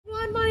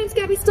name's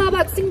Gabby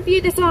Starbuck, singing for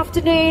you this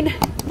afternoon.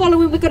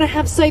 Following, we're going to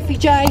have Sophie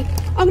J.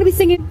 I'm going to be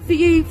singing for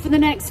you for the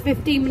next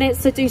 15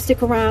 minutes, so do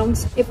stick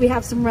around. If we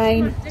have some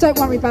rain, don't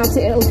worry about it,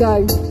 it'll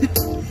go.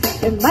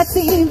 It might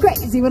seem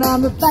crazy what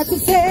I'm about to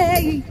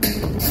say.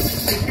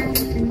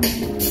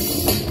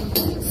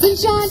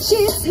 Sunshine,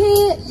 she's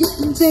here, you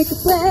can take a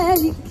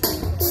break.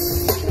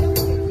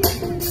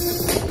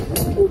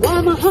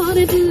 While my heart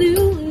is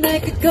balloon, I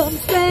could come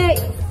straight.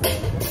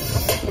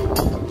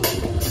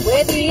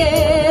 With the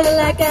air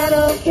like I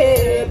don't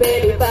care,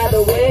 baby, by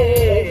the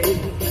way.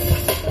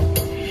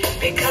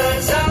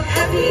 Because I'm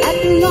happy.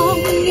 I belong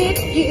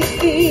if you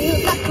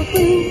feel like a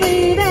fool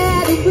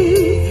without a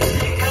roof.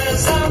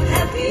 Because I'm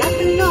happy. I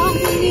belong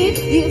if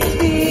you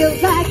feel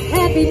like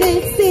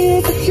happiness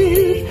is the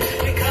truth.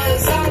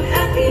 Because I'm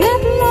happy. I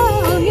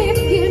belong if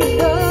you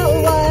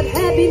know what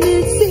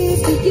happiness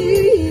is to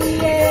you.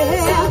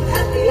 Yeah. I'm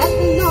happy. I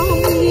belong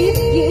if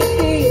you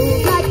feel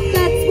like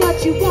that's what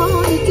you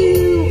want to do.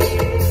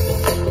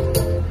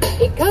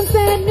 Here comes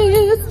bad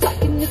news,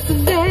 talking this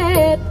and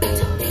that.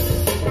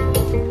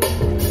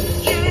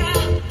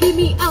 Yeah, give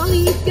me all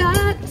you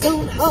got,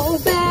 don't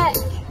hold back.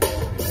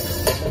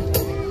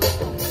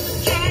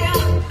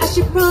 Yeah, I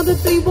should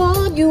probably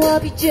warn you, I'll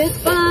be just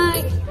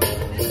fine.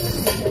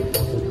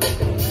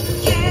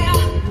 Yeah,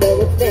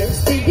 no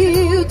offense to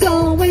you,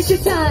 don't waste your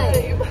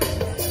time.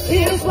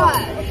 Here's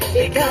why,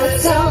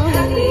 because I'm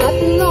happy. I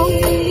belong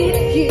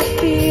if you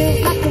feel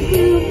like a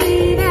room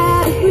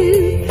without a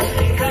roof.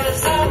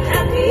 Because I'm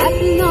happy. I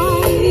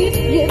belong if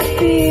you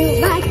feel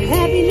like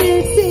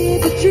happiness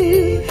is the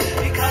truth.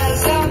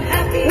 Because I'm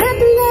happy. I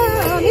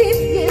belong if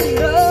you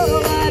know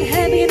what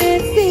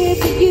happiness is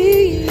to you.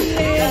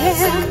 Yeah.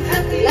 I'm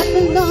happy. I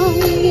belong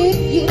if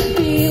you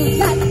feel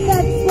like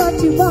that's what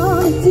you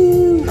want to do.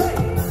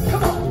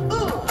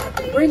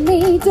 Bring me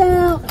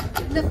down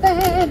in the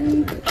bed.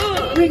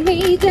 Bring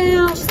me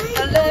down.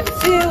 I love you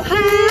too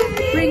high.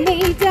 Bring me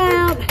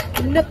down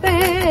in the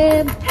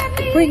bed.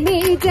 Bring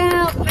me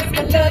down.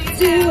 I love you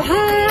too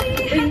high.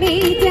 Bring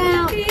me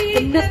down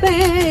in the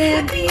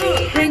bed.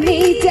 Bring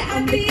me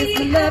down because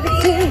I love you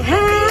too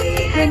high.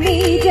 Bring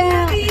me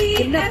down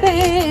in the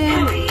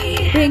bed.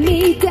 Bring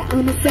me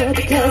down I said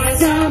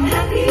because I'm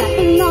happy. I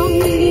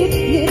belong if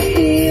you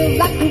feel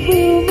like a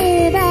room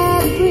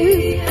without a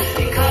roof.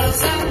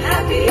 Because I'm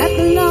happy. I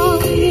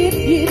belong if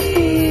you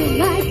feel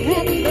like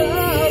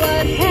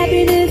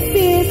happiness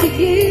is to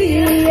you.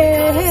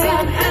 Yeah.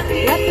 I'm happy.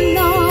 I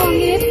belong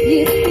if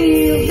you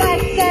feel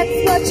like that's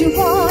what you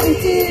want to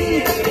do.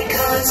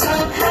 Because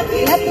I'm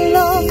happy. I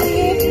belong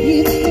if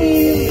you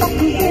feel like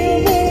a room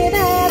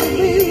without a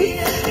roof.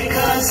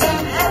 Because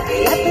I'm happy.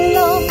 I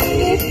belong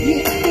if you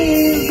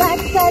feel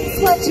like that's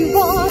what you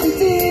want to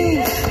do.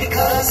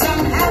 Because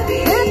I'm happy.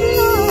 I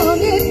belong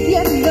if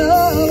you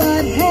know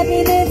what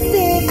happiness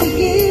is to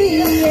you.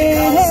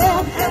 Yeah.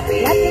 I'm happy.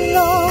 I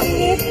belong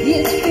if you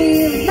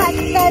feel like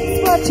that's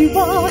what you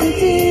want to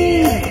do.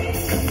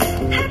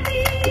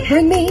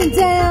 Bring me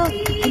down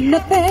in the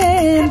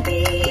bed.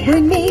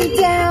 Bring me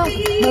down.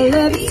 My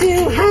love is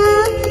too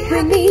high.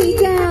 Bring me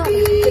down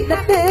in the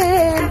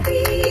bed.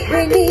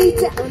 Bring me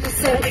down.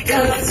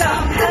 Because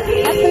I'm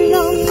happy. I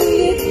belong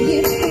if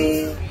you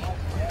feel.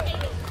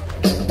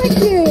 Thank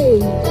you.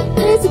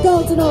 Here's a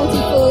golden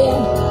oldie for you.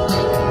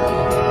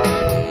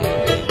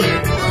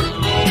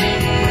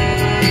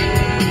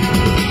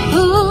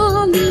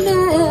 On the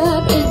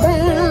night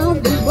around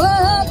the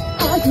world,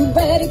 are you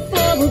ready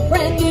for a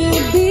brand new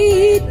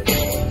beat?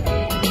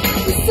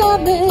 The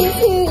summer's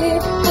here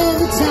and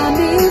the time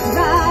is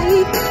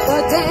right.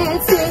 We're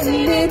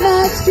dancing in the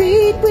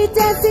street, we're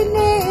dancing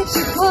in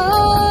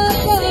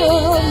Chicago,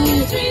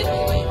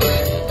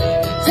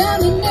 down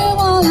in New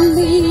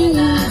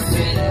Orleans,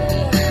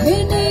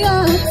 in New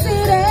York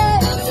City.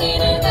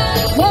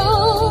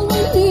 All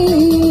we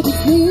need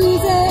is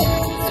music,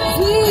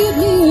 sweet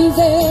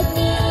music.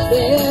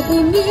 There'll be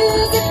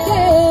music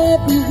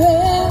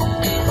everywhere.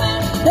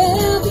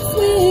 There'll be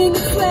swinging,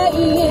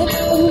 swaying,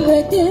 and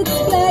records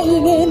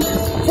playing,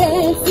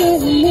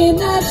 dancing in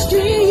the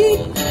street.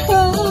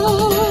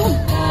 Oh,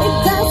 it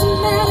doesn't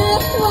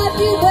matter what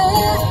you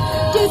wear,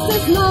 just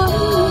as long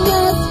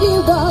as you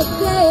are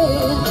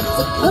there.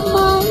 So come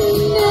on,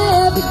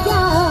 every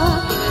guy,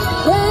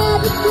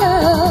 every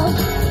girl,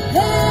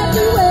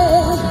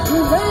 everywhere,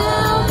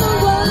 around the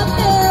world,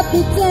 they'll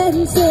be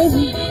dancing.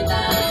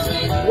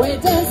 We're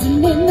dancing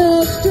in the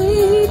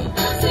street.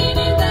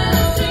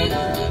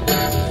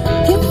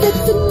 If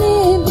it's an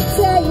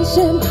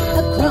invitation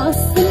across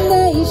the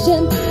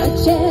nation, a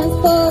chance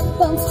for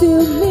folks to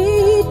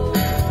meet.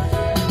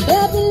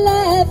 They'll be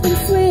laughing,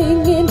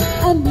 swinging,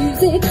 and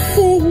music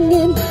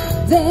singing,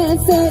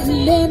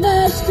 dancing in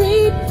the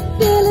street.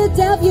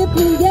 Philadelphia,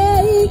 PA,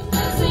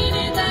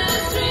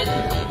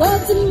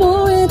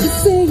 Baltimore, and the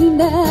city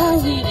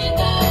now.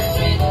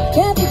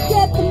 Can't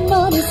forget the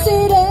Motor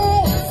City.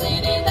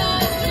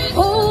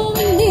 All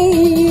we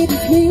need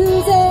is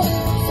music,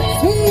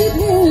 sweet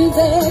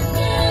music.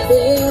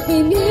 There'll be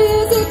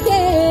music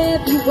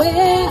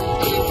everywhere.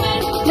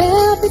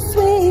 There'll be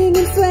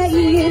swinging,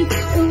 swaying,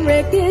 and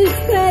record's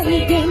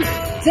playing,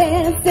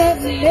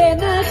 dancing in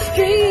the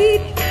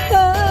street.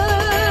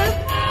 Oh,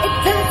 it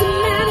doesn't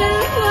matter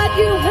what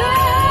you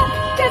have,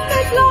 just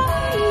as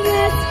long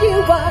as you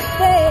are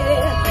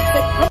there.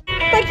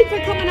 Thank you for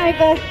coming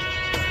over.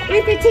 We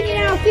continue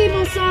now, a few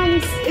more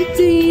songs. The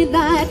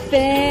daylight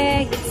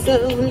fades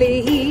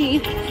slowly.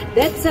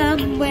 That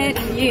time when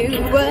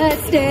you were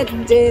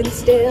standing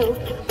still,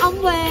 I'm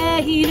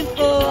waiting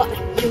for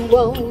you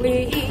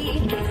only.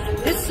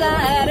 The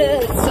sight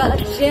of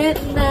such an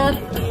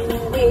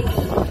empty,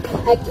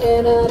 I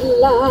cannot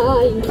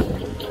lie.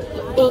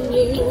 From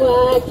you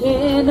I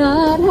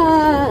cannot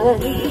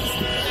hide.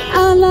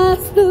 I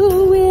lost the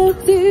will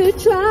to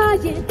try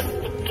it.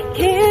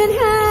 Can't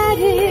hide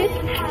it,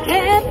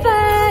 can't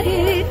fight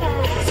it.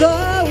 So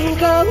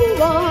go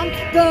on.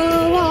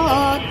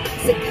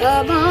 So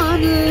come on,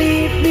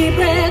 leave me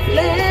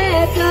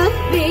breathless, love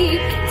me,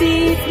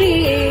 tease me,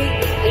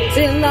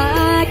 until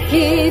I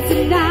can't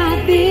deny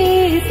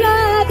this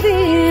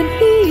loving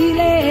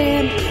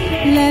feeling.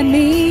 Let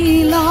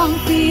me long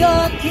for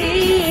your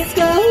kiss.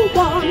 Go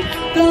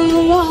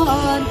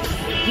on,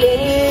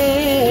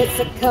 yes,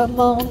 so come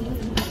on.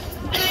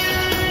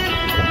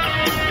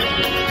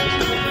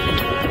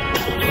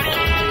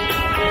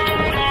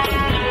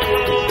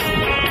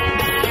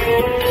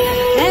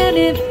 And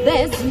if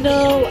there's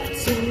no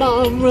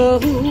tomorrow,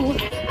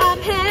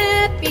 I'm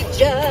happy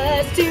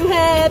just to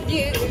have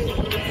you.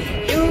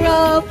 You're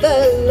all the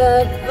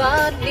love I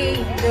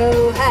need.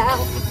 Know how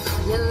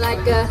you're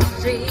like a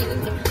dream,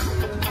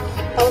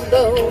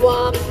 although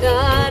I'm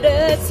not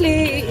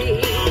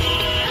asleep.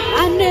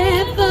 I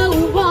never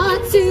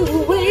want to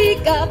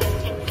wake up.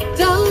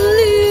 Don't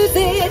lose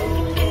it,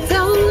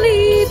 don't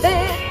leave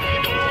it.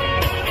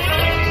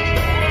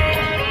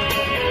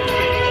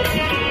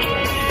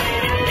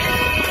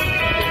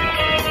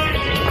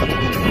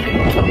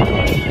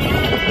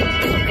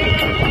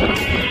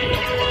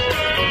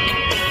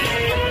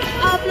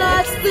 I've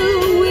lost the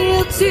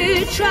will to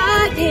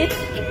try it,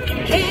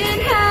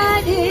 can't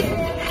hide it,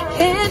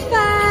 can't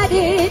fight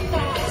it.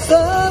 So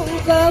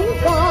go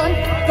on,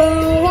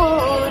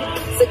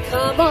 so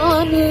come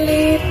on,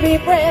 leave me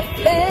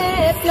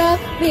breathless,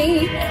 love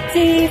me,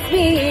 tease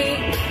me,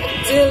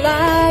 till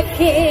I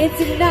can't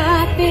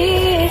deny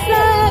this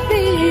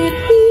loving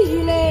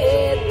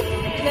feeling.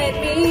 Let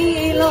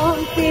me long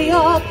for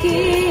your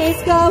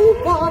kiss. Go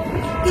on.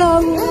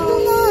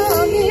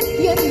 If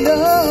you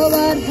know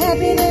what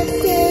happiness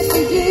is to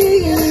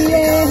you,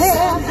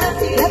 yeah.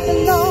 Clap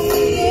along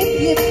if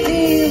you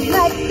feel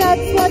like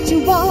that's what you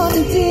want to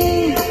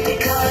do.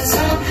 Because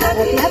I'm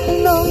happy. Clap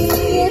along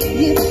if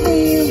you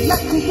feel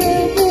like a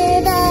world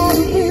without a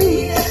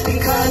roof.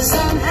 Because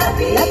I'm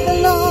happy. Clap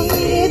along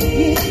if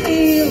you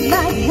feel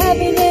like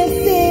happiness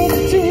is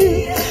true.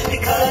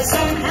 Because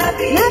I'm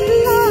happy. Clap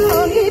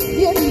along if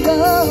you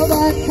know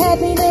what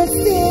happiness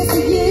is.